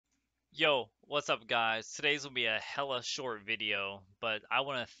Yo, what's up, guys? Today's will be a hella short video, but I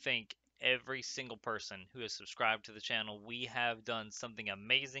want to thank every single person who has subscribed to the channel. We have done something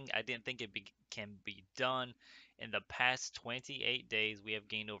amazing. I didn't think can be done. In the past 28 days, we have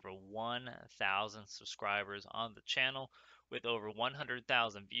gained over 1,000 subscribers on the channel with over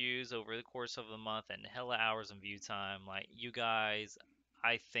 100,000 views over the course of the month and hella hours of view time. Like, you guys,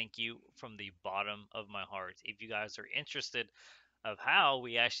 I thank you from the bottom of my heart. If you guys are interested of how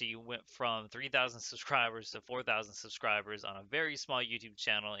we actually went from 3,000 subscribers to 4,000 subscribers on a very small YouTube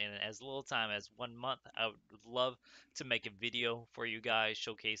channel in as little time as 1 month. I would love to make a video for you guys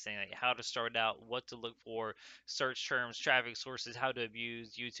showcasing like how to start out, what to look for, search terms, traffic sources, how to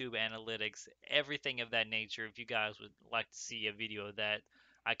abuse YouTube analytics, everything of that nature. If you guys would like to see a video of that,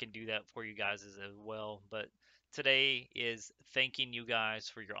 I can do that for you guys as well. But today is thanking you guys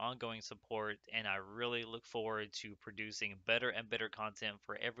for your ongoing support, and I really look forward to producing better and better content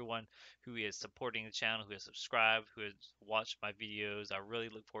for everyone who is supporting the channel, who has subscribed, who has watched my videos. I really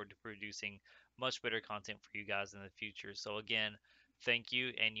look forward to producing much better content for you guys in the future. So, again, thank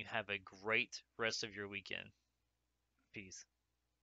you, and you have a great rest of your weekend. Peace.